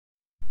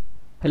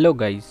Hello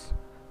guys,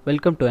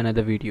 welcome to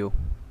another video.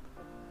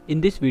 In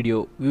this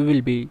video we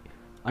will be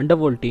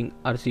undervolting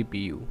our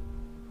CPU.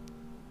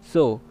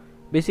 So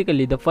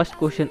basically the first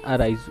question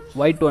arises,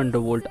 why to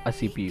undervolt a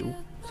CPU?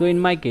 So in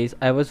my case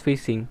I was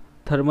facing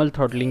thermal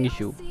throttling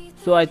issue,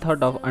 so I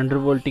thought of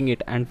undervolting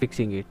it and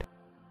fixing it.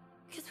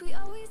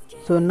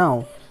 So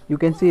now you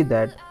can see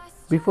that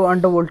before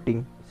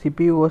undervolting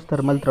CPU was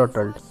thermal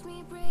throttled.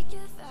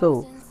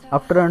 So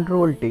after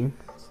undervolting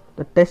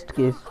the test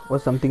case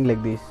was something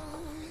like this.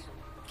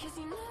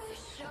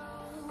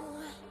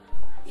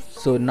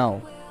 So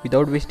now,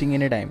 without wasting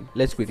any time,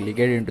 let's quickly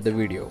get into the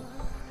video.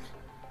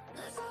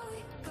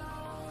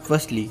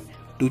 Firstly,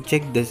 to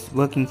check the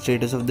working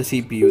status of the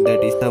CPU,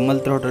 that is thermal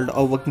throttled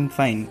or working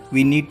fine,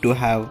 we need to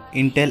have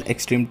Intel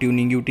Extreme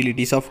Tuning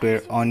Utility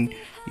software on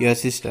your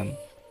system.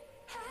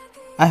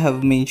 I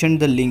have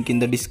mentioned the link in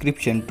the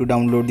description to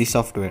download the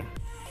software.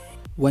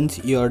 Once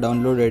you are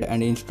downloaded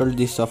and installed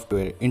this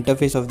software,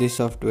 interface of this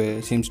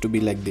software seems to be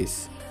like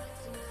this.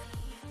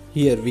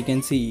 Here we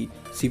can see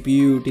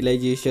CPU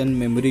utilization,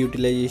 memory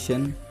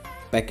utilization,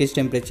 package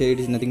temperature,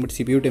 it is nothing but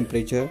CPU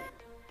temperature,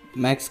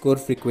 max core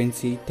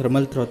frequency,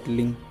 thermal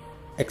throttling,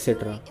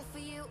 etc.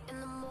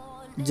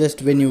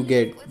 Just when you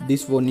get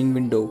this warning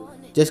window,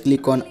 just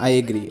click on I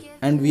agree,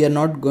 and we are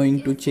not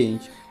going to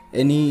change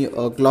any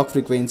clock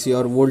frequency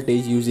or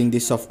voltage using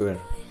this software.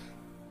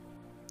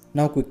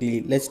 Now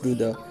quickly let's do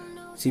the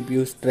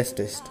CPU stress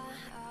test.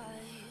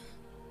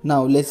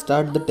 Now let's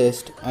start the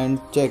test and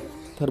check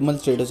thermal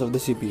status of the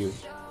CPU.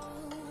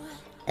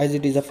 As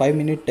it is a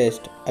 5-minute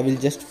test, I will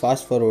just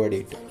fast forward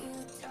it.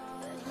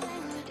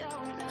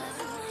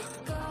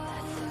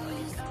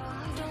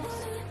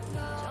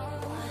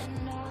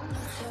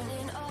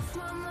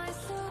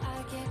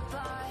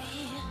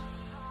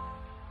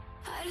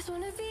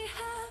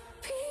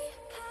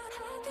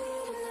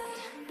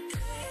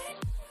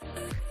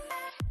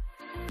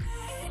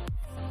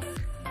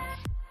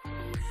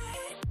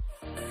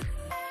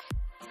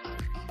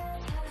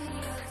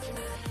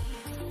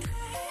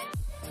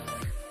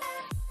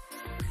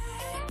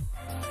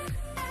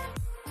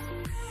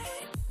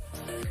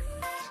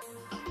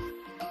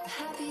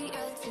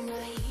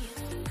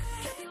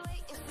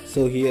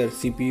 So here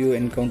CPU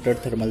encountered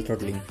thermal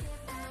throttling.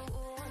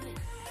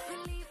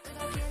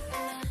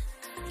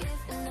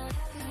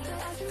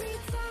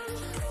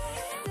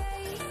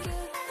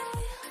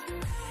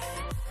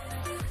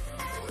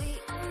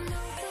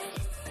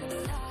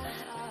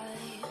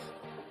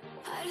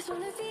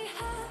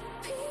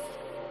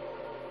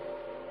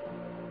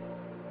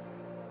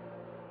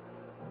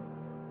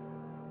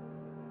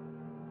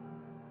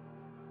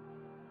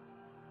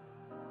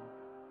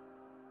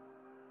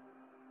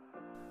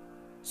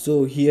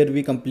 So here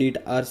we complete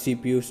our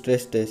CPU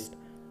stress test,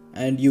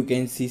 and you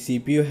can see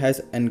CPU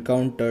has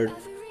encountered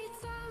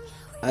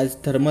as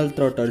thermal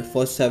throttled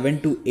for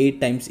 7 to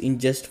 8 times in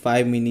just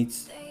 5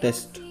 minutes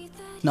test.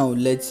 Now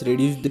let's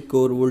reduce the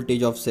core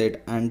voltage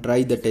offset and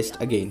try the test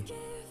again.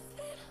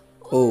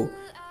 Oh,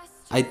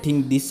 I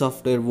think this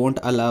software won't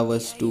allow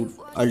us to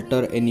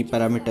alter any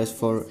parameters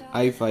for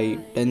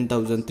i5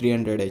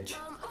 10300H.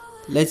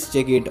 Let's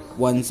check it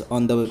once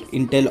on the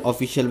Intel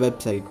official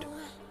website.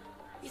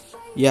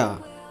 Yeah,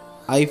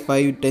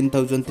 i5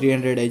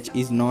 10300H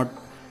is not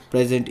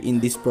present in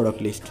this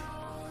product list.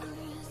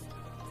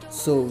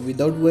 So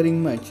without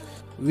worrying much,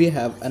 we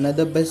have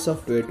another best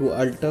software to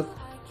alter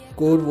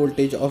core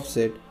voltage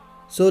offset.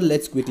 So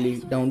let's quickly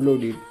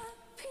download it.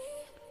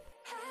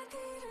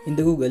 In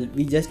the Google,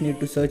 we just need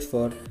to search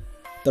for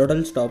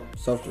throttle stop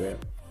software.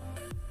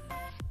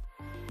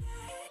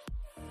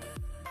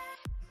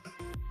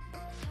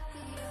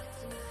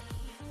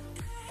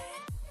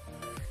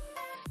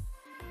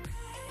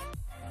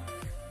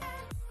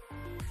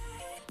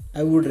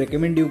 I would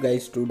recommend you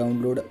guys to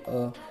download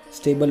a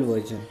stable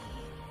version.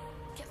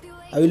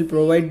 I will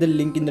provide the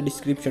link in the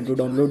description to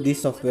download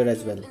this software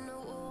as well.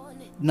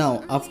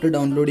 Now after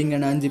downloading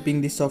and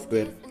unzipping this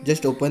software,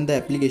 just open the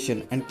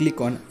application and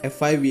click on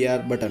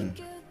F5VR button.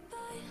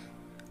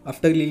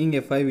 After clicking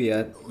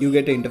F5VR, you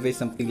get an interface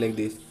something like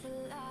this,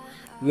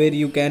 where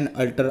you can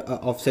alter a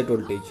offset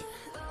voltage.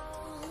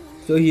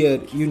 So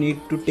here you need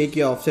to take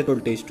your offset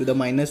voltage to the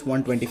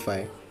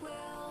 -125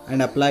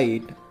 and apply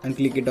it and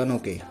click it on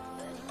OK.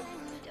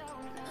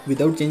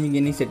 Without changing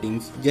any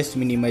settings, just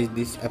minimize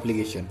this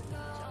application.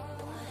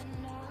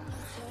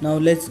 Now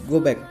let's go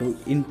back to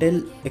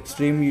Intel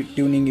Extreme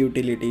Tuning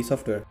Utility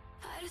software.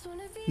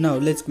 Now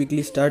let's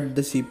quickly start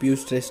the CPU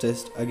stress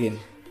test again.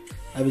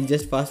 I will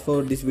just fast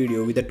forward this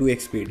video with a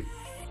 2x speed.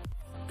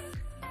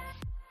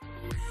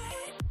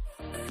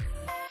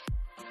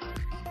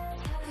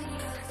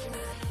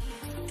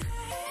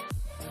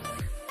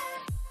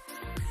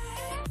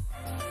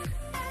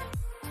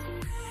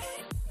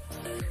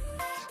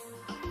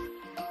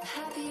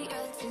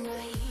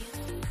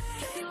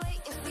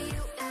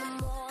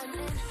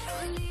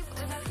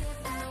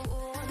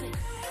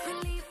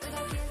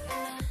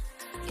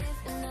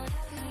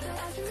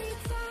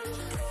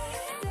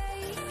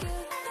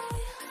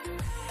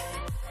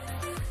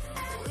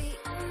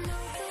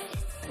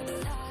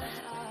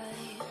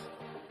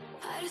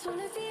 just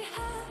wanna be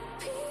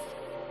happy.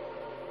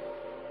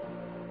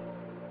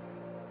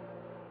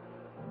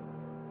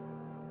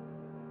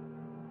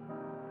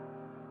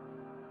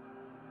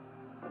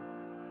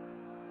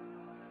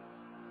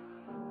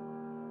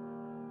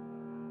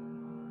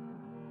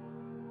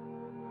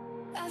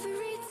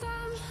 Every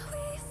time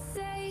we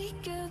say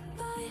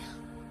goodbye,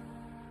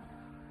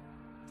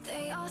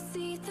 they all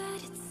see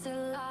that it's a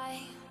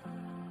lie.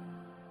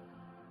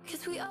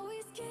 'Cause we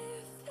always give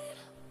it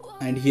one.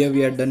 And here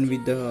we are done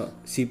with the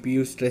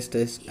CPU stress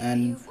test,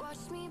 and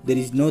there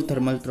is no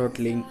thermal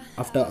throttling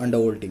after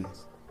undervolting.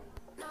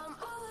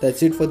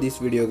 That's it for this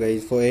video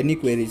guys. For any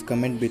queries,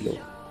 comment below.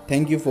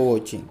 Thank you for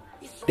watching.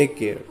 Take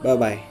care. Bye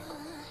bye.